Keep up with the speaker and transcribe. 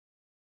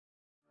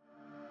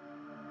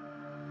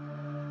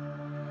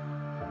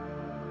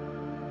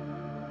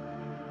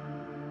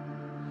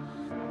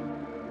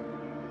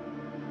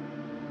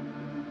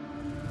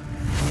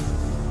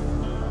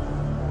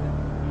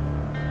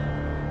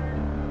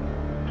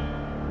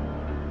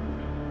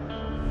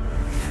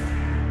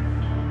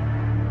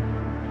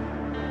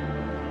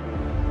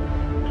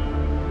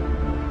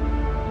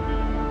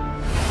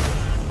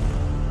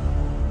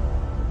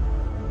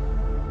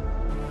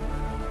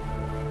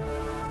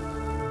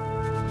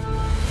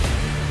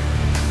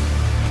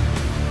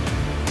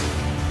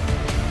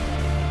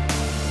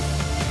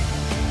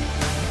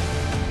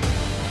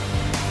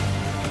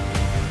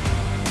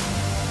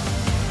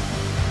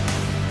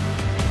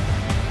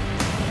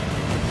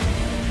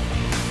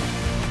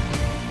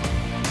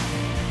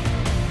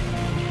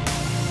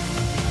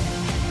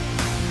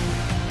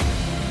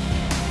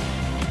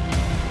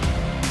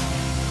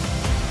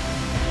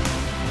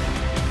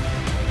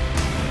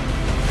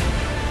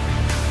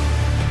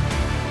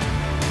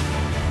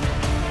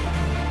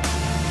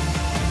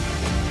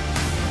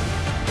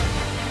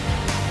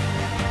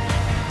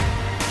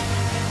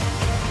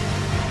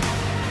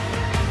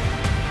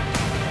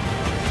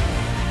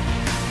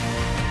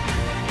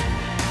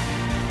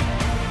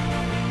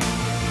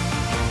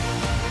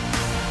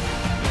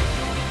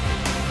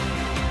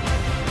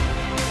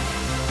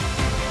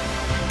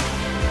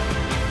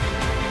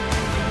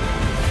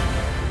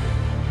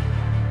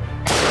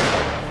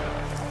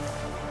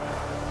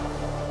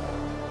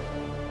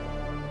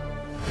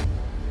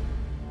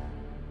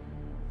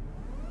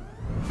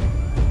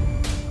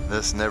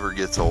this never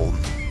gets old.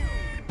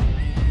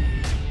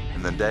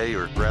 And the day,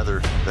 or rather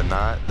the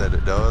night that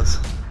it does,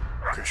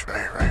 Chris,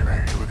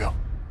 right, here we go.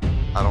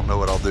 I don't know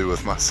what I'll do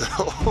with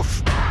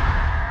myself.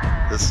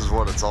 This is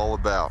what it's all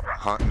about,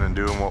 hunting and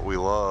doing what we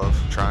love,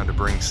 trying to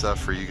bring stuff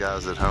for you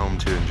guys at home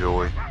to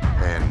enjoy.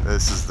 And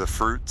this is the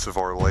fruits of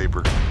our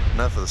labor.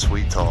 Enough of the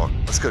sweet talk.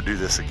 Let's go do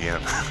this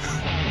again.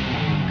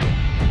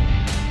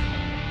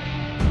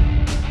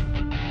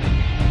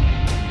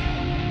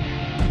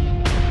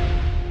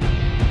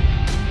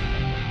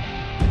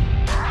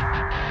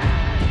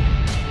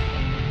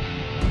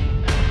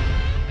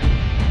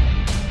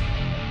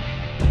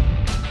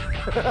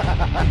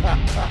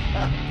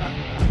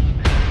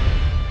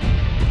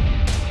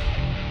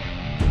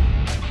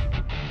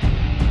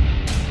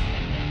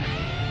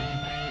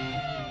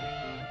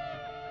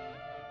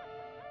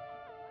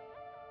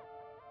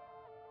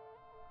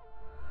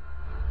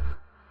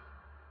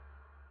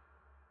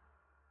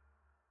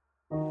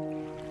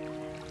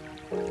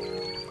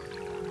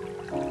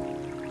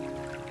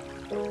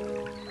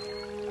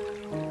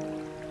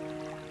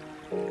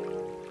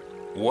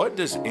 What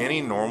does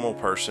any normal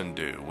person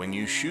do when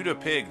you shoot a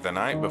pig the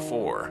night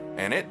before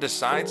and it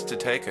decides to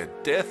take a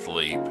death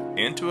leap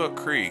into a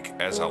creek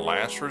as a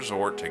last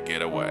resort to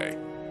get away?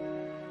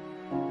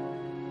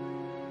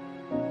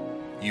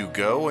 You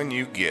go and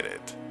you get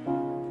it.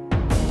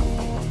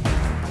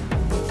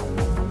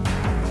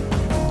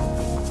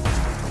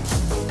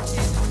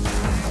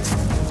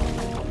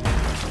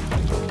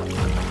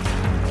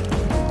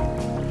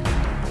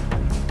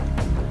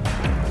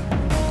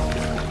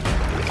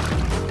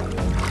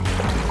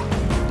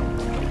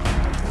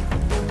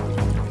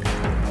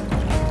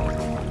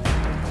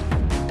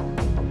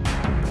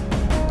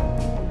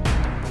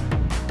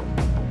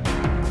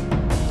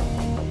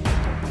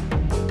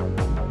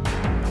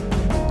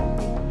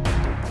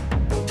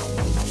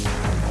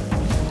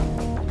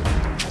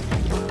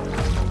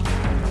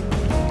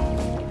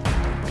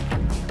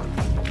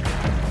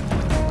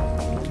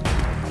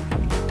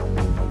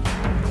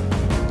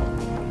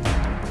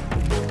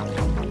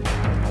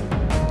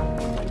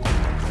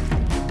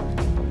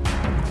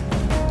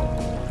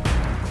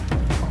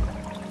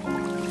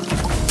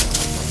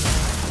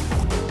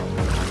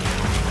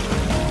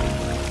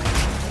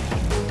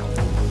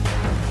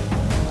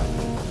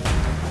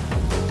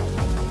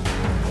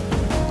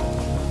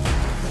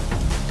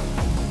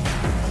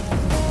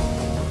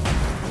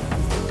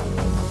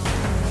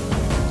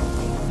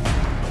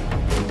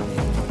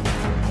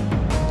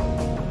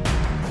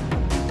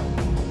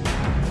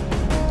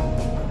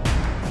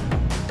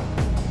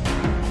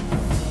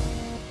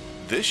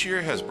 This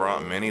year has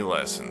brought many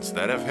lessons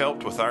that have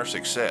helped with our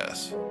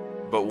success,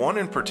 but one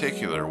in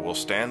particular will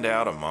stand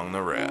out among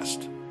the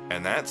rest,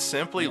 and that's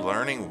simply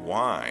learning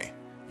why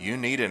you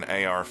need an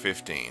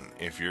AR-15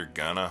 if you're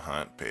gonna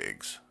hunt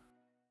pigs.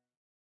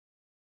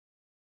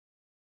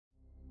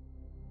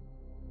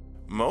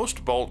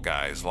 Most bolt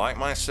guys like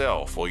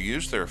myself will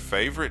use their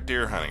favorite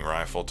deer hunting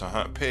rifle to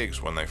hunt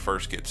pigs when they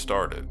first get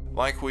started,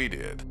 like we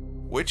did,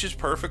 which is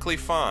perfectly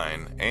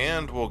fine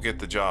and will get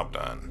the job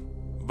done.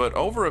 But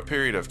over a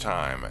period of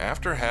time,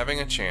 after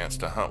having a chance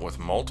to hunt with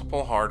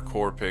multiple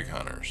hardcore pig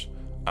hunters,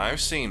 I've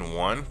seen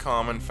one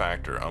common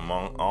factor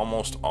among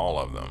almost all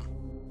of them.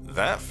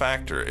 That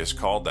factor is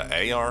called the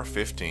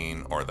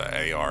AR-15 or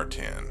the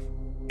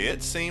AR-10.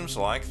 It seems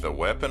like the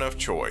weapon of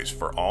choice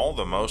for all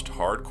the most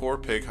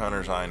hardcore pig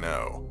hunters I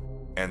know,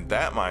 and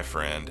that, my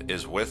friend,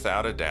 is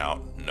without a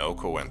doubt no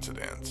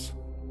coincidence.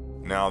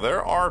 Now,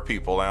 there are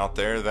people out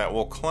there that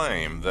will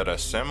claim that a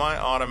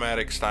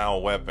semi-automatic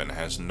style weapon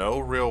has no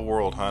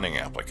real-world hunting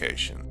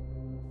application.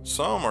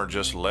 Some are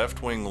just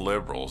left-wing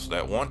liberals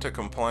that want to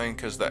complain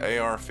because the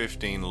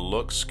AR-15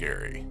 looks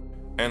scary.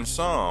 And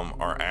some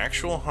are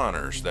actual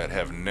hunters that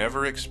have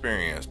never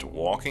experienced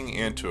walking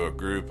into a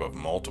group of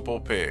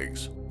multiple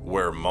pigs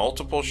where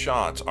multiple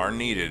shots are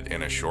needed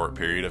in a short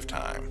period of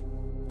time.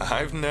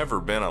 I've never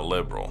been a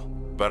liberal,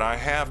 but I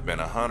have been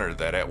a hunter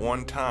that at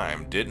one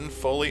time didn't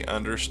fully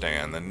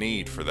understand the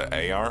need for the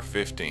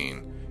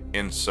AR-15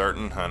 in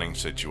certain hunting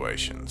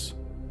situations.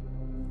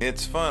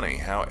 It's funny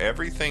how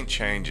everything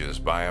changes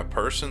by a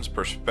person's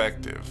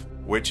perspective,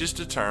 which is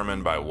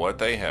determined by what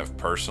they have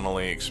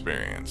personally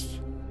experienced.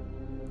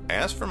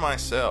 As for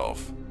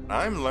myself,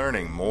 I'm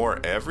learning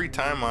more every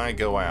time I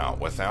go out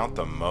without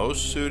the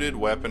most suited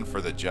weapon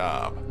for the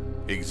job,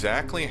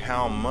 exactly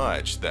how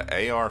much the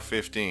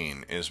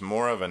AR-15 is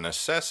more of a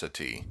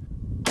necessity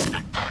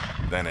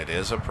than it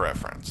is a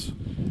preference.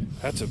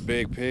 That's a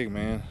big pig,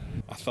 man.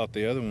 I thought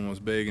the other one was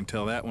big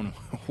until that one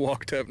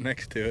walked up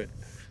next to it.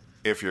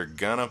 If you're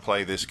gonna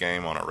play this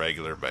game on a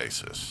regular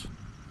basis.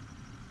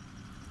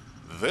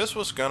 This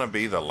was gonna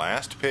be the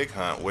last pig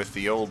hunt with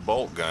the old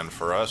bolt gun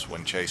for us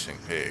when chasing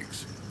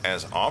pigs,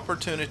 as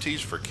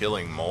opportunities for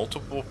killing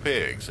multiple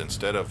pigs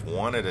instead of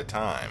one at a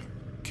time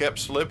kept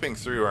slipping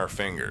through our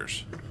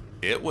fingers.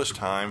 It was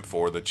time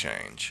for the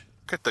change.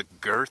 Look at the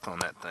girth on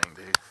that thing,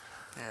 dude.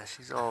 Yeah,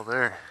 she's all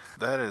there.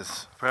 That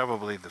is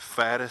probably the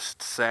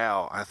fattest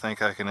sow I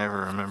think I can ever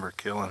remember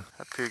killing.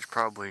 That pig's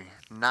probably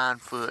 9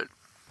 foot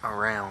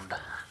around.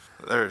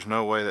 There's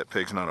no way that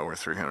pig's not over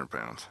 300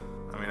 pounds.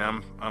 I mean,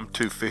 I'm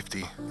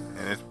 250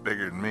 and it's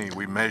bigger than me.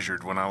 We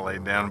measured when I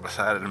laid down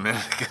beside it a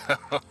minute ago.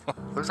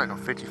 Looks like a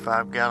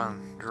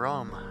 55-gallon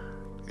drum.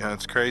 Yeah,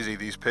 it's crazy.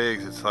 These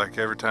pigs, it's like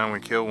every time we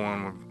kill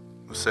one,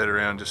 we sit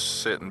around,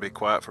 just sit and be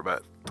quiet for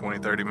about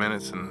 20-30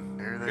 minutes, and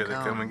Here here they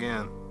come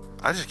again.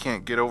 I just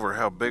can't get over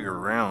how big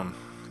around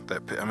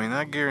that pig. I mean,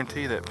 I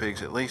guarantee that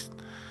pig's at least,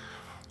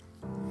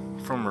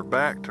 from her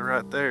back to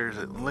right there, is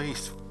at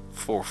least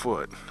 4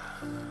 foot.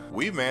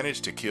 We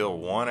managed to kill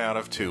 1 out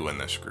of 2 in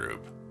this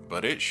group,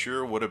 but it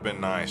sure would have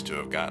been nice to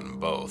have gotten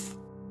both.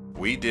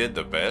 We did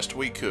the best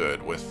we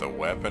could with the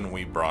weapon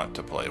we brought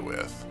to play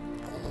with.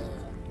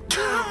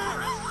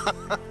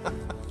 That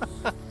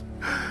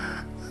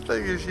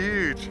thing is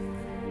huge.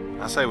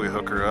 I say we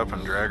hook her up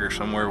and drag her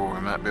somewhere where we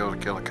might be able to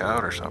kill a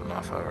coyote or something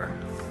off of her.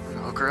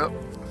 Hook her up?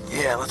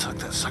 Yeah, let's hook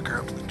that sucker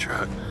up to the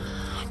truck.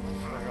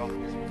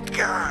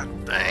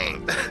 God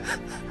dang.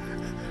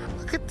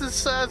 Look at the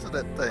size of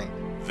that thing.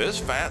 This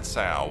fat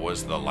sow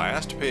was the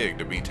last pig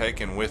to be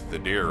taken with the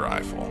deer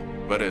rifle,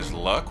 but as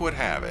luck would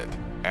have it,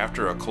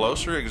 after a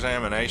closer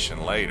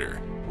examination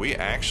later, we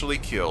actually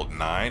killed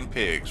 9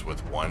 pigs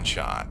with 1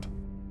 shot.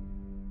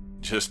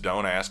 Just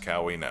don't ask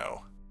how we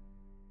know.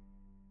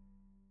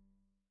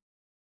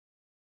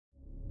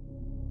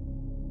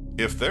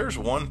 If there's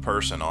one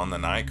person on the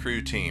night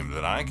crew team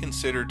that I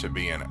consider to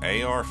be an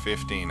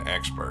AR-15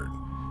 expert,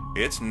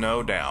 it's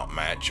no doubt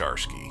Matt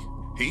Charsky.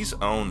 He's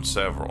owned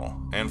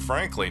several, and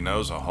frankly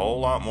knows a whole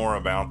lot more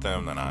about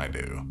them than I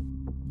do.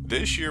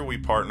 This year we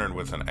partnered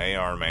with an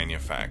AR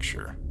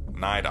manufacturer,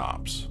 Night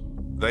Ops.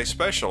 They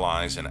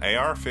specialize in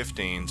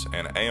AR-15s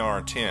and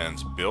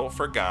AR-10s built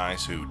for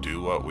guys who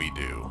do what we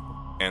do.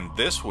 And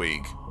this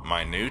week,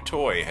 my new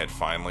toy had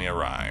finally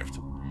arrived.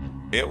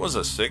 It was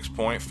a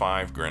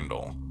 6.5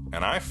 Grendel,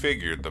 and I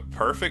figured the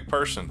perfect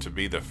person to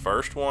be the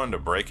first one to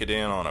break it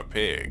in on a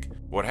pig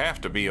would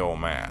have to be old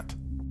Matt.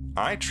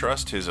 I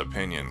trust his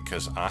opinion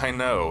because I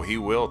know he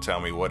will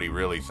tell me what he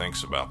really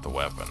thinks about the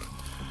weapon.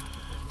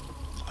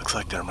 Looks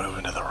like they're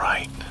moving to the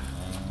right.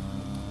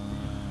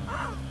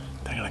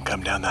 They're gonna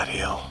come down that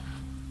hill.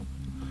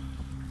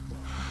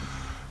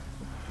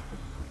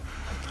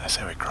 I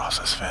say we cross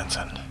this fence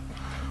and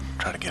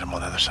try to get them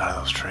on the other side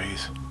of those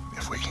trees.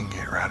 If we can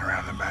get right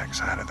around the back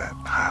side of that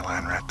high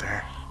line right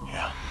there.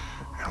 Yeah.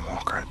 And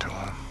walk right to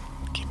them.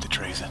 Keep the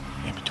trees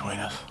in between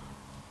us.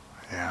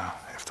 Yeah,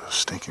 if those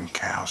stinking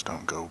cows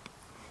don't go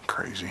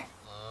crazy.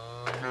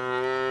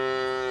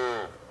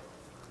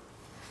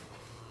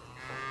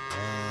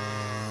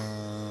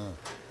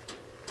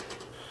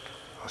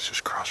 Let's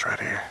just cross right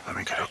here. Let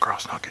me get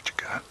across and I'll get your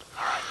gun.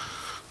 All right.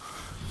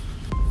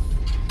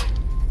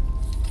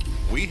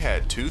 We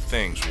had 2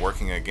 things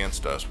working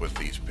against us with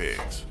these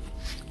pigs,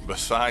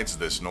 besides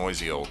this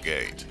noisy old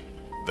gate: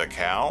 the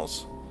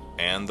cows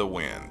and the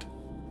wind.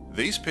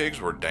 These pigs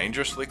were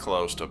dangerously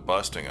close to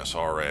busting us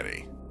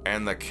already,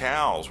 and the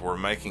cows were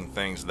making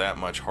things that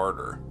much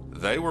harder.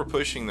 They were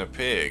pushing the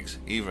pigs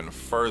even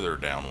further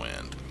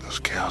downwind. Those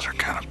cows are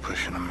kind of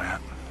pushing them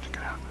out. Check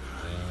it out.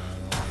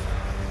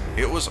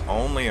 It was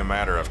only a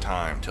matter of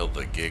time till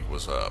the gig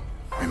was up.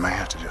 We may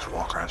have to just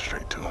walk right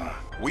straight to them.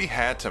 We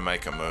had to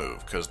make a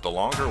move because the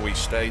longer we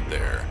stayed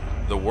there,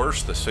 the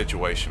worse the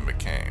situation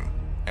became.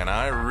 And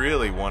I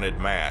really wanted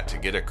Matt to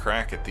get a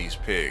crack at these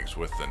pigs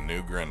with the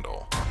new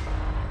Grendel.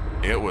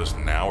 It was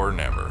now or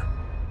never.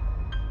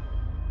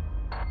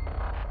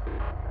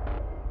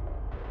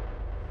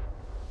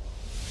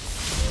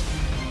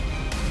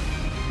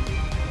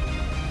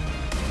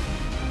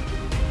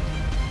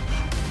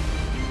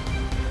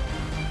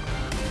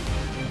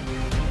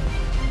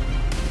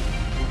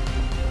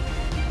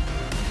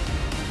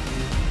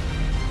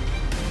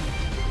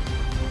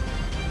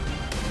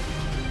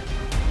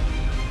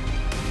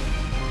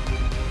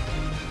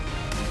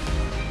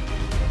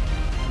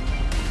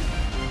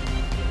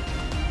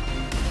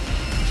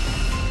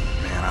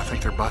 I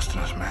think they're busting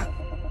us, Matt.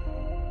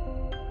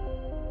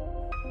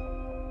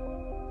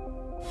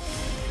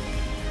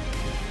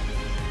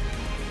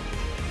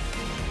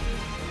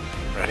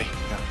 Ready?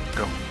 Yeah,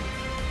 go.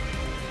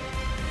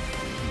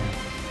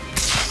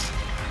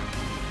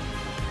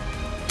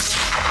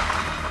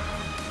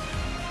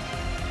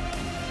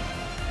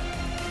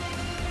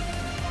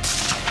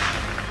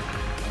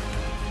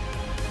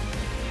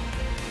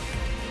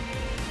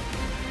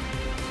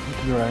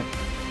 You're right.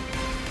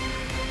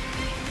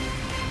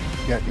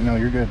 Yeah, you know,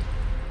 you're good.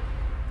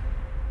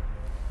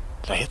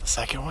 Did I hit the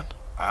second one?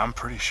 I'm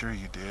pretty sure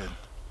you did.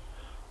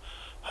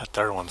 That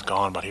third one's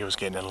gone, but he was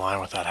getting in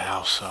line with that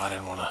house, so I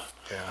didn't want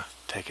to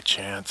take a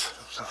chance.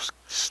 Those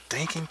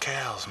stinking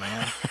cows,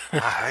 man. I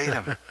hate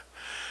them.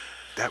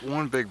 That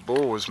one big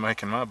bull was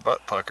making my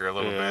butt pucker a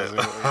little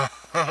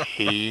bit.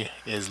 He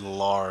is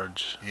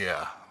large.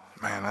 Yeah.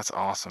 Man, that's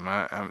awesome.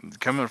 I'm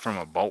coming from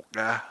a bolt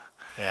guy.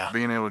 Yeah.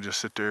 Being able to just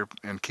sit there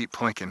and keep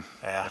plinking.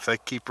 Yeah. If they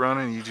keep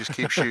running, you just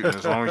keep shooting.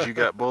 As long as you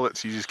got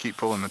bullets, you just keep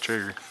pulling the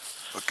trigger.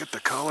 Look at the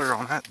color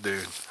on that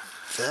dude.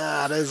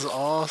 That is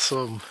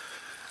awesome.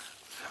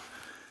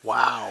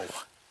 Wow.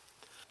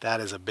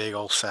 That is a big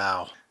old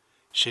sow.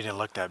 She didn't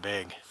look that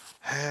big.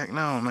 Heck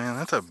no, man.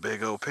 That's a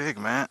big old pig,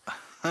 Matt.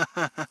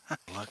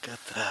 Look at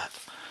that.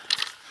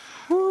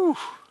 Woo!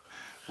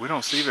 We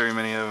don't see very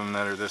many of them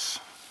that are this,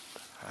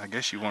 I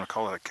guess you want to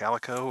call it a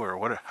calico or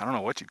what, I don't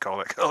know what you'd call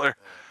that color.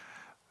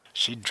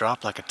 She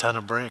dropped like a ton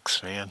of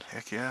bricks, man.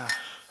 Heck yeah.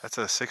 That's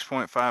a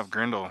 6.5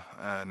 Grindle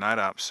Night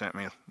Ops sent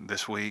me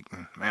this week.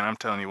 And man, I'm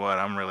telling you what,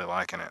 I'm really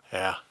liking it.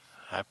 Yeah,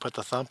 I put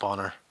the thump on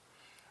her.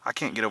 I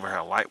can't get over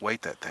how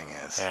lightweight that thing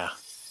is. Yeah,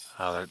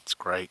 oh, that's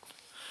great.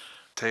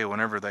 Tell you,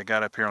 whenever they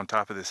got up here on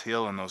top of this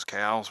hill and those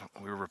cows,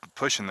 we were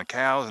pushing the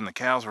cows and the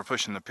cows were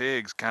pushing the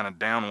pigs kind of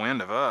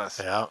downwind of us.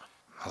 Yeah.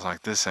 I was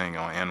like, this ain't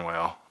gonna end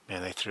well.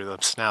 Man, they threw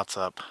them snouts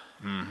up.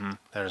 Mm-hmm.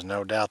 There's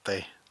no doubt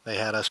they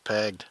had us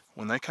pegged.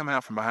 When they come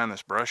out from behind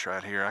this brush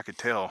right here, I could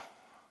tell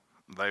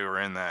they were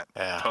in that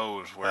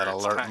pose where that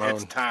alert mode.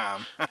 It's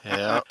time.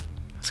 Yeah.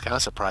 I was kind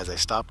of surprised they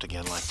stopped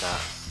again like that.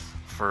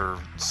 For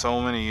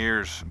so many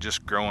years,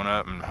 just growing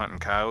up and hunting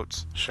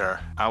coyotes, Sure.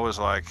 I was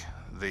like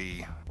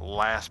the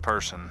last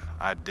person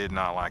I did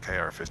not like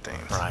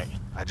AR-15s. Right.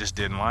 I just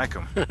didn't like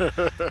them.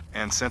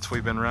 And since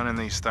we've been running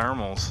these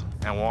thermals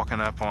and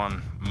walking up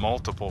on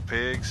multiple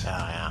pigs, Oh,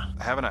 yeah.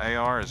 having an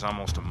AR is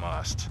almost a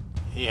must.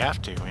 You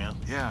have to, man.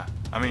 Yeah.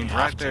 I mean, You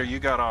right have there, to. you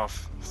got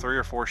off 3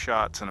 or 4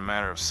 shots in a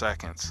matter of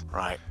seconds.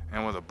 Right.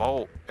 And with a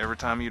bolt, every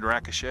time you'd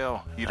rack a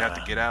shell, you'd have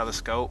to get out of the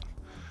scope,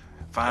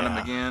 find them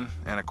again,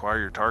 and acquire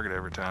your target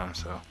every time.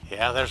 So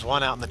Yeah, there's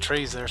one out in the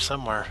trees there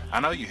somewhere. I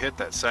know you hit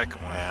that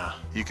second one. Yeah.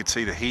 You could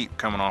see the heat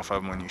coming off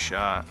of them when you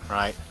shot.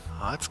 Right.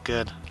 Oh, that's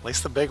good. At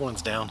least the big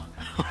one's down.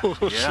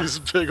 Yeah. She's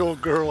a big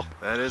old girl.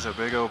 That is a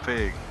big old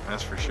pig,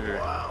 that's for sure.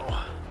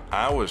 Wow.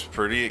 I was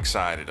pretty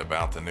excited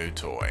about the new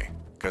toy,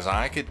 because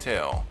I could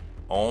tell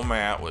old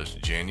Matt was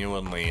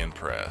genuinely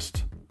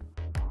impressed.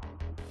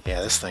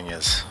 Yeah, this thing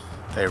is,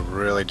 they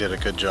really did a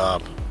good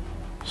job.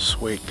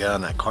 Sweet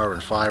gun, that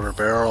carbon fiber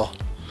barrel.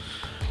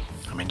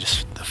 I mean,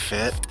 just the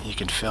fit, you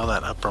can feel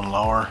that upper and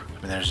lower.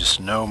 I mean, there's just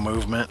no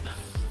movement.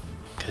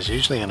 Because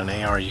usually in an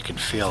AR, you can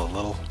feel a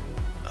little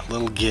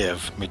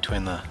give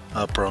between the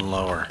upper and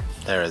lower.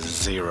 There is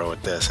zero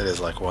with this. It is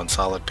like one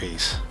solid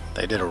piece.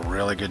 They did a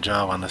really good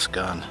job on this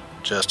gun.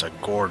 Just a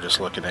gorgeous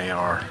looking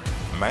AR.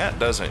 Matt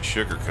doesn't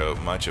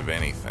sugarcoat much of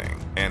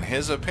anything, and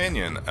his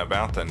opinion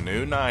about the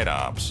new Night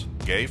Ops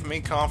gave me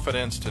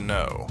confidence to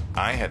know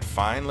I had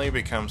finally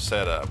become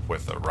set up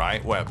with the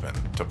right weapon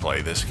to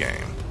play this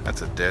game.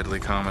 That's a deadly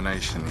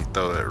combination. You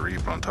throw that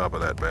Reap on top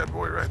of that bad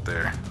boy right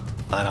there.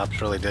 Night Ops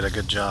really did a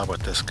good job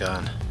with this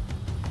gun.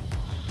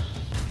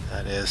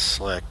 That is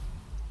slick.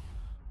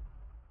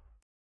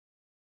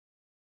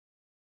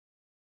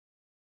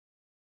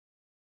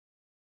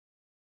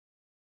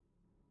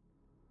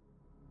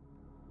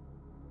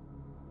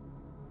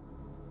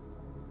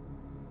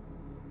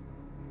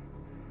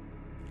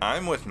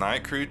 I'm with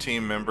Night Crew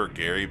team member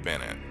Gary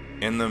Bennett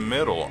in the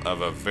middle of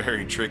a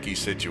very tricky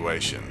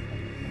situation.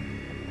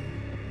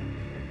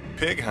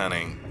 Pig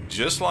hunting,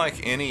 just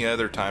like any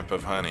other type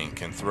of hunting,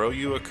 can throw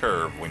you a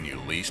curve when you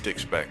least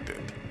expect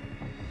it.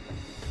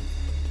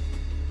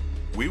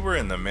 We were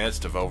in the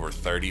midst of over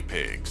 30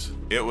 pigs.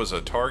 It was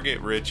a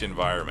target-rich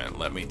environment,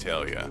 let me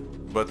tell you.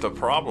 But the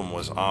problem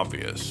was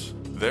obvious.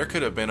 There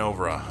could have been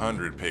over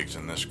 100 pigs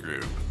in this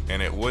group,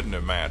 and it wouldn't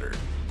have mattered,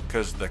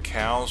 because the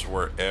cows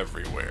were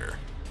everywhere.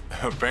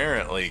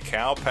 Apparently,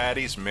 cow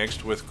patties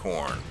mixed with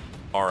corn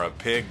are a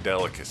pig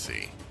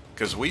delicacy,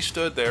 because we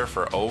stood there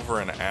for over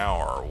an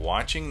hour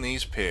watching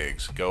these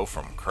pigs go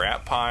from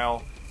crap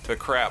pile to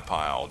crap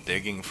pile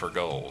digging for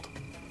gold.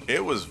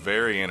 It was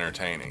very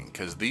entertaining,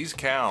 because these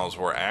cows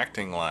were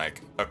acting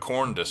like a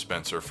corn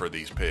dispenser for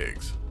these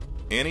pigs.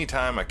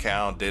 Anytime a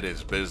cow did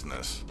his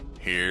business,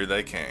 here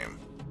they came.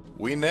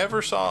 We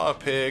never saw a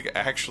pig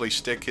actually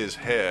stick his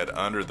head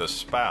under the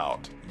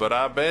spout, but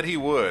I bet he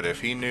would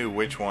if he knew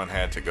which one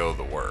had to go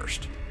the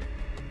worst.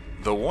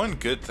 The one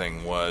good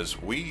thing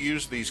was we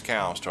used these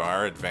cows to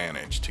our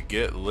advantage to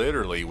get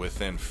literally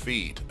within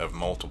feet of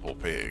multiple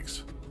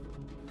pigs.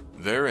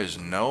 There is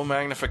no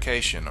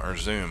magnification or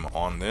zoom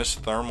on this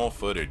thermal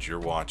footage you're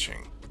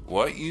watching.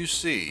 What you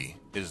see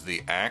is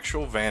the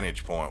actual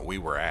vantage point we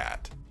were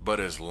at,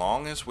 but as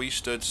long as we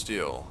stood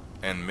still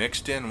and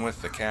mixed in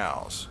with the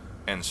cows,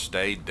 and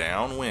stayed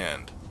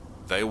downwind,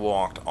 they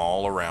walked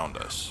all around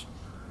us.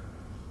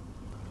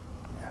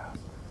 Yeah,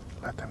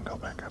 let them go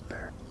back up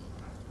there.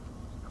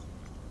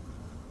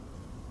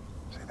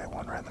 See that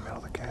one right in the middle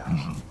of the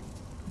cows?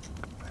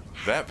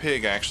 That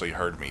pig actually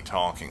heard me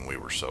talking, we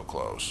were so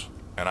close,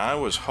 and I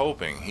was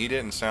hoping he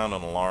didn't sound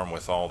an alarm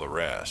with all the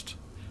rest.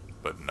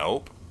 But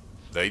nope,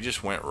 they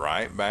just went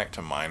right back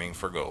to mining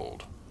for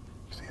gold.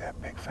 See that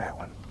big fat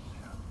one?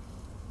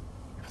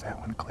 If that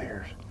one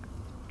clears,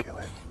 kill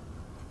it.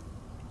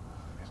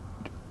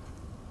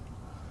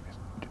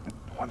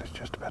 The one that's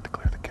just about to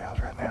clear the cows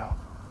right now.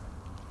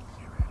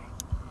 You ready?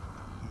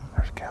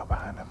 There's a cow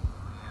behind him.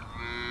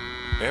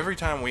 Every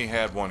time we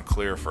had one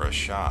clear for a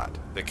shot,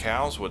 the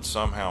cows would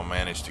somehow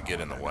manage to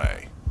get in the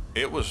way.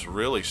 It was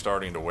really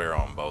starting to wear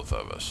on both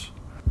of us.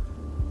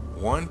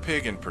 One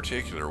pig in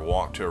particular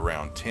walked to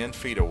around 10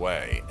 feet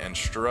away and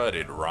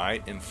strutted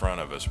right in front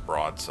of us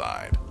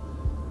broadside,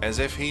 as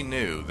if he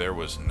knew there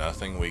was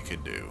nothing we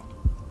could do.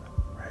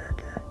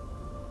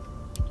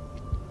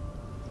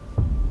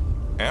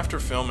 After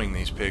filming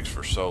these pigs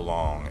for so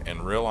long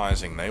and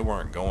realizing they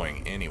weren't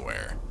going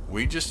anywhere,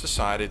 we just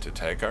decided to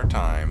take our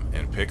time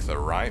and pick the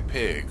right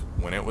pig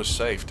when it was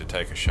safe to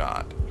take a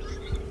shot.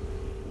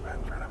 Right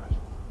in front of us.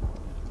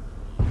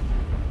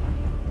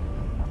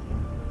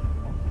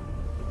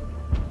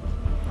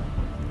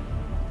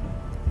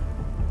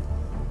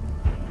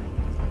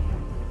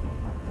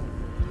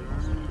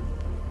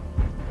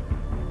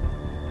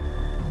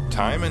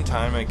 Time and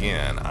time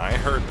again, I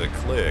heard the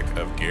click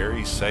of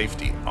Gary's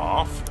safety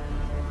off,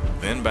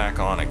 then back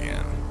on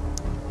again.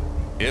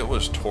 It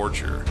was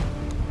torture,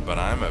 but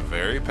I'm a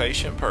very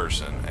patient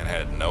person and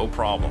had no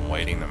problem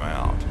waiting them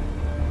out.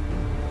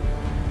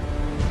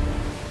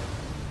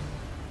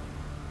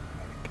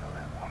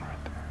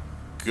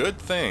 Good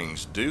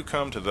things do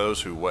come to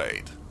those who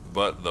wait,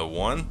 but the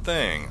one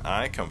thing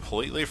I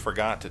completely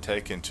forgot to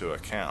take into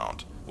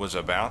account was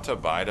about to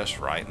bite us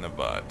right in the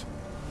butt.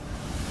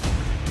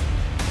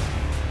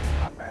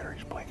 My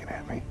battery's blinking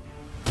at me.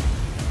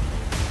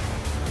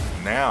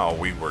 Now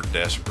we were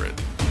desperate.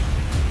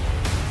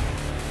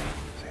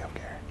 See him,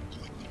 Gary.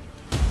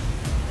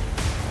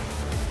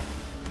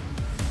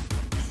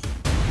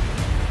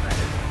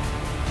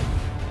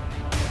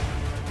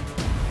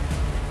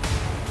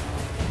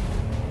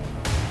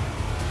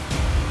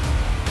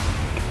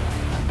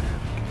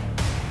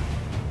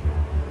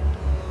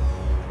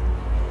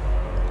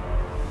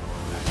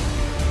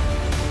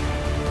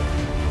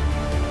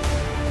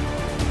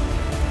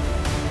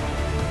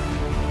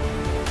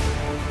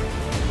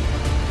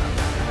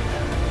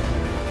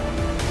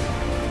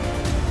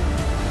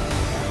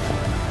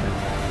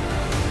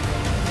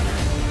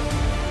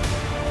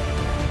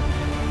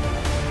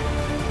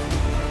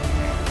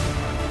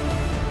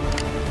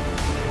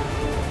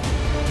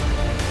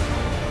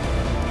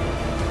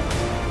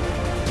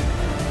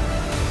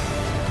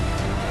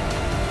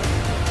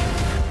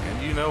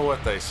 You know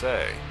what they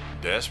say,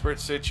 desperate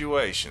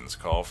situations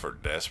call for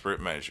desperate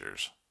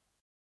measures.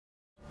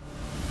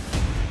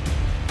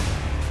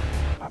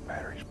 My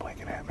battery's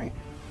blinking at me.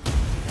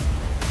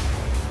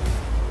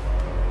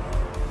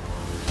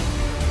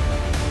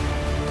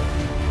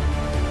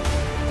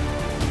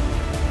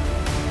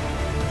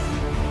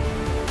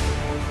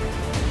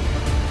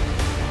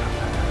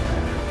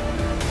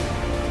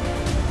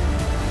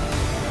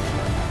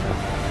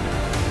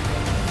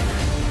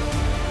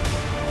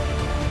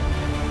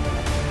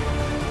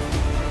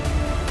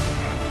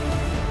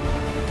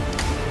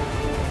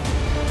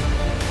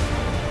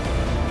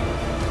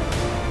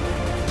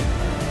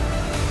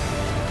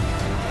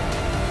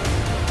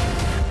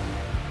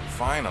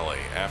 Finally,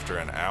 after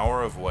an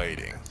hour of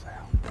waiting,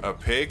 a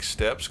pig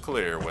steps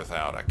clear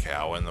without a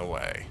cow in the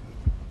way.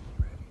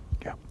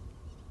 Go.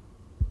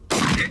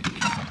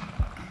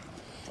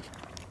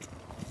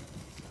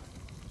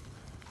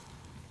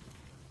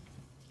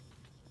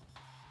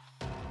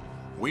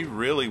 We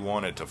really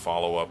wanted to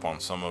follow up on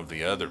some of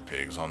the other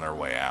pigs on their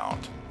way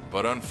out,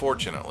 but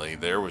unfortunately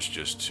there was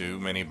just too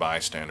many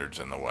bystanders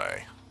in the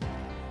way.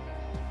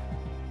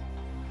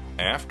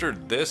 After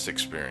this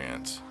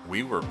experience,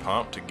 we were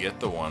pumped to get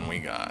the one we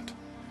got.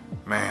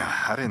 Man,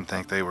 I didn't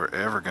think they were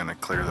ever gonna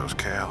clear those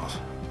cows.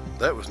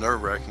 That was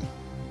nerve-wracking.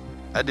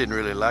 I didn't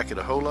really like it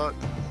a whole lot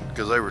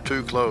because they were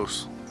too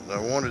close. I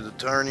wanted to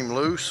turn him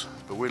loose,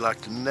 but we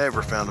like to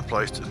never found a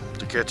place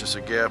to catch us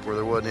a gap where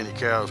there wasn't any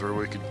cows where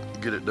we could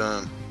get it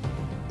done.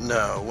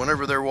 No,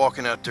 whenever they're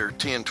walking out there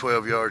 10,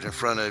 12 yards in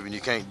front of you and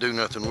you can't do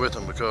nothing with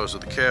them because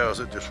of the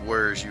cows, it just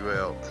wears you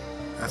out.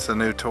 That's a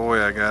new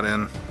toy I got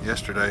in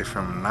yesterday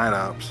from Night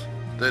Ops.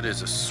 That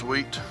is a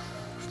sweet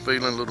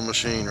feeling little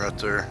machine right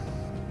there.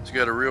 It's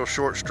got a real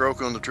short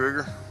stroke on the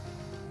trigger.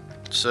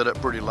 It's set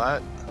up pretty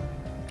light.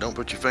 Don't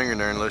put your finger in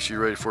there unless you're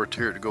ready for it to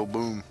hear it to go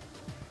boom.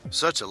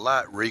 Such a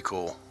light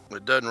recoil.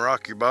 It doesn't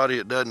rock your body,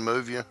 it doesn't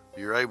move you.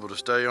 You're able to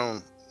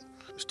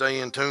stay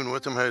in tune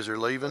with them as they're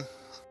leaving.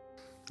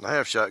 I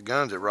have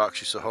shotguns that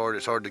rocks you so hard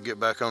it's hard to get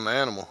back on the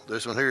animal.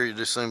 This one here, it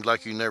just seems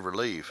like you never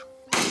leave.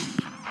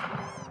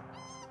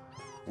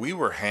 We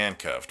were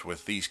handcuffed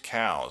with these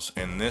cows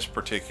in this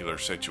particular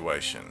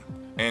situation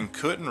and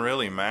couldn't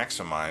really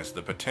maximize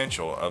the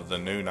potential of the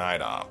new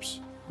Night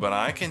Ops. But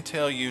I can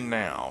tell you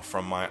now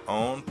from my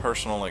own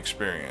personal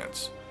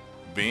experience,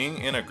 being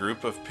in a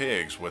group of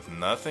pigs with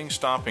nothing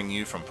stopping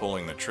you from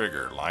pulling the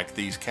trigger like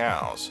these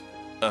cows,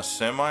 a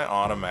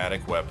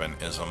semi-automatic weapon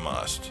is a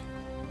must.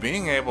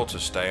 Being able to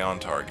stay on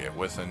target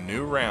with a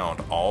new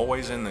round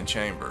always in the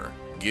chamber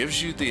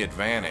gives you the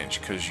advantage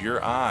because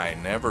your eye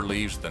never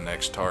leaves the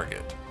next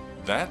target.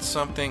 That's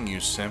something you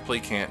simply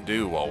can't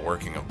do while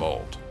working a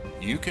bolt.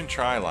 You can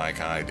try like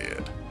I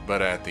did,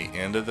 but at the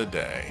end of the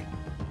day,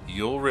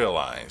 you'll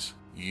realize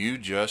you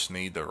just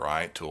need the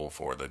right tool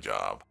for the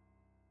job.